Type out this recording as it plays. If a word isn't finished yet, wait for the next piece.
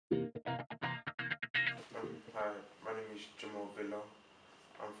Hi, my name is Jamal Villa.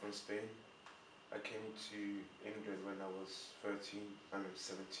 I'm from Spain. I came to England when I was 13 and I'm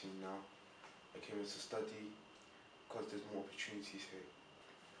 17 now. I came here to study because there's more opportunities here.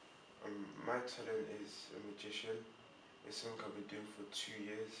 My talent is a magician. It's something I've been doing for 2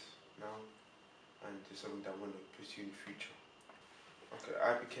 years now, and it's something that I want to pursue in the future. Okay,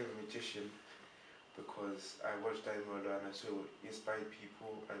 I became a magician because I watched Daimola and I saw it inspired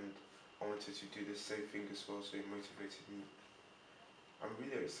people, and I wanted to do the same thing as well, so it motivated me. I'm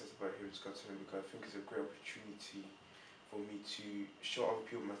really excited about Havering Scotland because I think it's a great opportunity for me to show other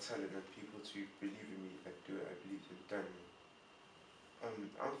people my talent and people to believe in me and do it. I believe in them.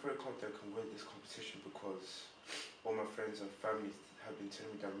 I'm very confident I can win this competition because all my friends and family have been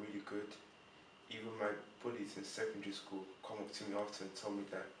telling me that I'm really good. Even my bullies in secondary school come up to me after and tell me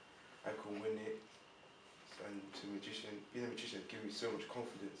that I can win it. And being a magician gives me so much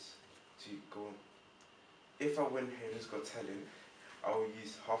confidence to go on. If I win Havering Got Talent, I will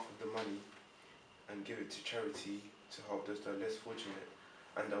use half of the money and give it to charity to help those that are less fortunate,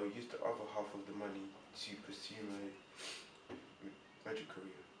 and I will use the other half of the money to pursue my magic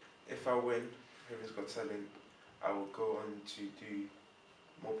career. If I win Havering Got Talent, I will go on to do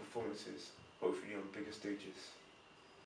more performances, hopefully on bigger stages.